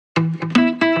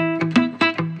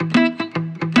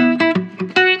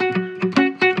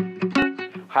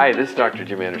Hi, this is Dr.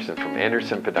 Jim Anderson from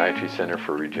Anderson Podiatry Center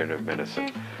for Regenerative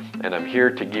Medicine, and I'm here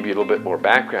to give you a little bit more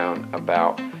background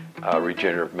about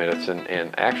regenerative medicine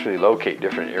and actually locate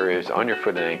different areas on your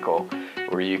foot and ankle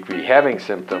where you could be having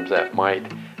symptoms that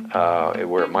might,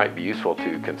 where it might be useful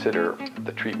to consider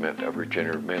the treatment of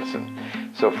regenerative medicine.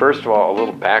 So first of all, a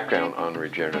little background on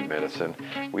regenerative medicine.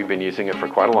 We've been using it for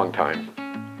quite a long time,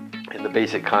 and the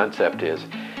basic concept is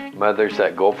mothers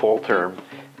that go full term,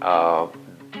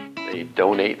 they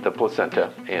donate the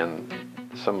placenta, and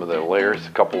some of the layers, a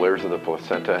couple layers of the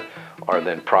placenta, are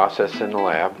then processed in the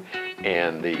lab,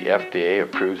 and the FDA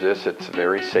approves this. It's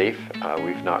very safe.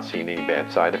 We've not seen any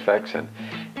bad side effects, and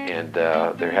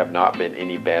there have not been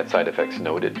any bad side effects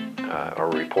noted or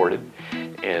reported.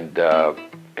 And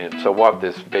so what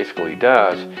this basically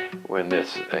does, when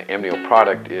this amnio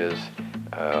product is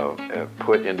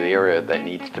put into the area that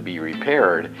needs to be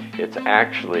repaired, it's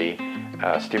actually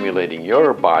stimulating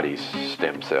your body's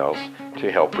stem cells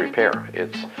to help repair.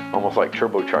 It's almost like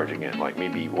turbocharging it, like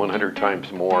maybe 100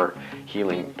 times more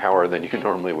healing power than you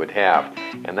normally would have.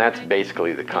 And that's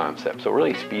basically the concept. So it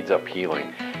really speeds up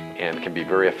healing and can be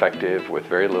very effective with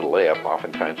very little layup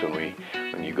oftentimes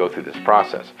when you go through this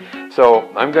process. So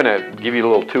I'm going to give you a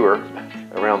little tour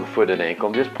around the foot and ankle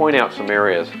and just point out some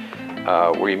areas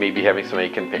where you may be having some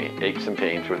aches and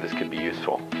pains where this could be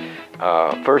useful.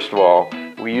 First of all,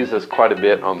 we use this quite a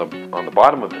bit on the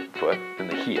bottom of the foot, in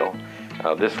the heel.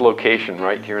 This location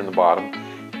right here in the bottom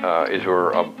is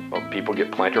where people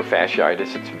get plantar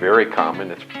fasciitis. It's very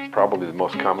common. It's probably the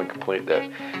most common complaint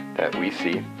that we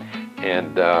see.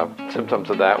 And symptoms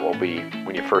of that will be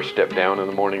when you first step down in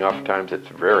the morning. Oftentimes it's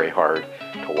very hard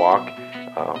to walk.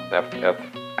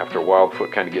 After a while, the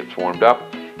foot kind of gets warmed up,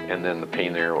 and then the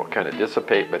pain there will kind of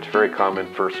dissipate, but it's very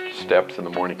common. First steps in the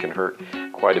morning can hurt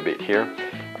quite a bit here.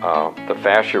 The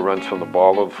fascia runs from the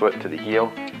ball of the foot to the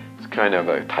heel. It's kind of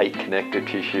a tight connective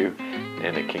tissue,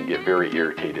 and it can get very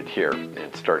irritated here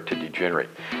and start to degenerate.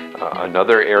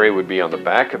 Another area would be on the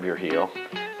back of your heel.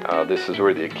 This is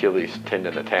where the Achilles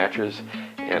tendon attaches,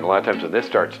 and a lot of times when this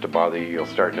starts to bother you, you'll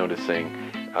start noticing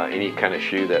any kind of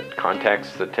shoe that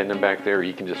contacts the tendon back there.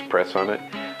 You can just press on it,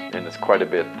 and it's quite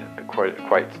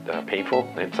painful,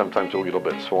 and sometimes it'll get a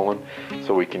little bit swollen.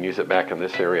 So we can use it back in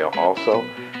this area also.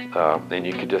 And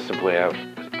you can just simply have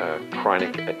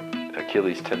chronic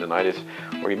Achilles tendonitis,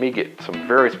 or you may get some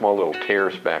very small little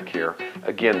tears back here.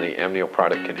 Again, the amnio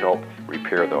product can help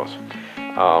repair those.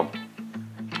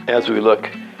 As we look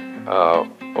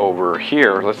over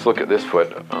here, let's look at this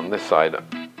foot on this side.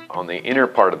 On the inner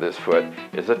part of this foot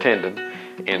is a tendon,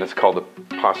 and it's called the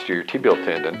posterior tibial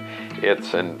tendon.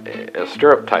 It's a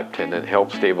stirrup type tendon. It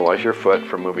helps stabilize your foot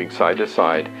from moving side to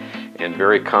side, and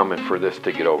very common for this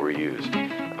to get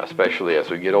overused, especially as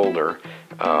we get older.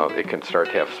 It can start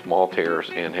to have small tears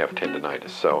and have tendonitis.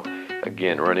 So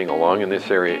again, running along in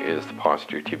this area is the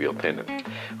posterior tibial tendon.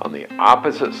 On the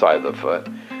opposite side of the foot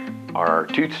are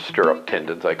two stirrup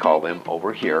tendons, I call them,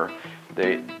 over here.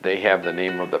 They have the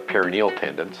name of the peroneal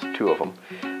tendons, two of them,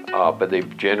 but they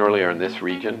generally are in this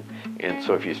region. And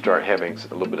so if you start having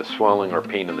a little bit of swelling or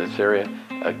pain in this area,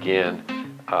 again,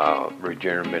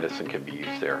 regenerative medicine can be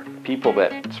used there. People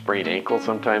that sprain ankles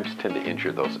sometimes tend to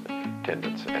injure those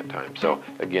tendons at times. So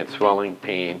again, swelling,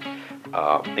 pain,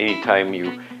 anytime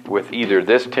you, with either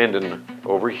this tendon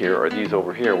over here or these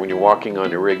over here, when you're walking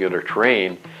on irregular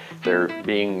terrain, they're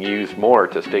being used more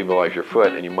to stabilize your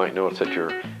foot, and you might notice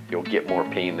that you'll get more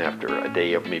pain after a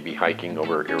day of maybe hiking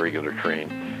over irregular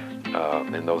terrain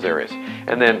in those areas.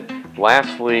 And then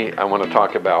lastly, I want to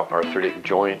talk about arthritic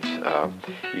joints.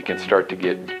 You can start to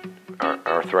get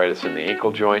arthritis in the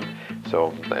ankle joint,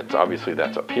 so that's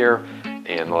up here.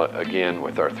 And again,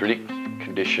 with arthritic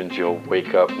conditions, you'll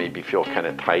wake up, maybe feel kind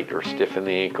of tight or stiff in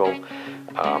the ankle.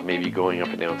 Maybe going up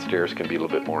and down stairs can be a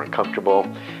little bit more uncomfortable.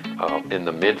 In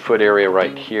the midfoot area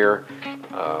right here,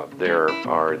 there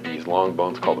are these long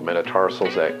bones called the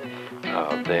metatarsals that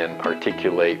then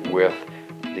articulate with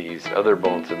these other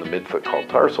bones in the midfoot called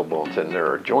tarsal bones, and there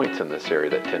are joints in this area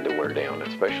that tend to wear down,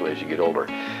 especially as you get older.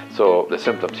 So the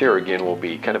symptoms here again will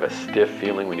be kind of a stiff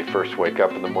feeling when you first wake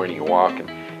up in the morning. You walk and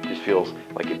it just feels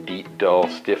like a deep, dull,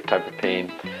 stiff type of pain.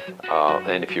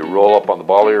 And if you roll up on the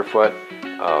ball of your foot,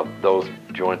 those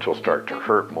joints will start to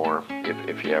hurt more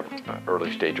if you have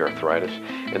early stage arthritis.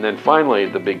 And then finally,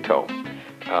 the big toe.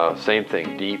 Same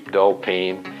thing, deep, dull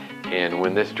pain. And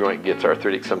when this joint gets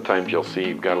arthritic, sometimes you'll see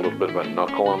you've got a little bit of a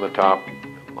knuckle on the top,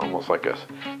 almost like a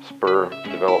spur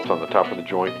develops on the top of the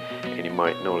joint, and you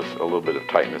might notice a little bit of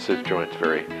tightness. This joint's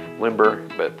very limber,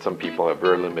 but some people have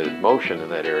very limited motion in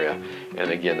that area,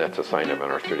 and again, that's a sign of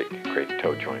an arthritic great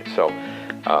toe joint. So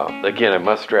again, I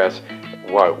must stress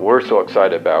what we're so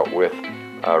excited about with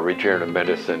regenerative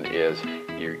medicine is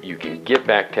you can get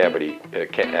back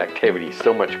activity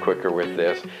so much quicker with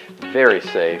this, very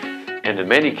safe, and in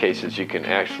many cases you can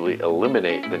actually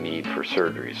eliminate the need for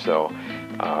surgery. So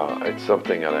it's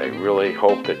something that I really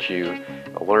hope that you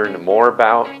learn more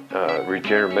about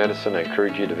regenerative medicine. I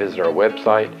encourage you to visit our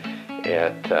website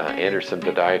at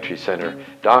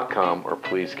andersonpodiatrycenter.com, or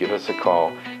please give us a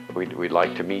call. We'd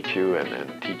like to meet you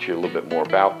and teach you a little bit more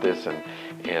about this, and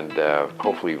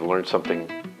hopefully you've learned something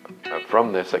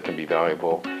from this that can be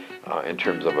valuable in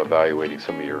terms of evaluating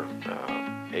some of your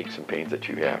aches and pains that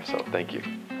you have. So thank you.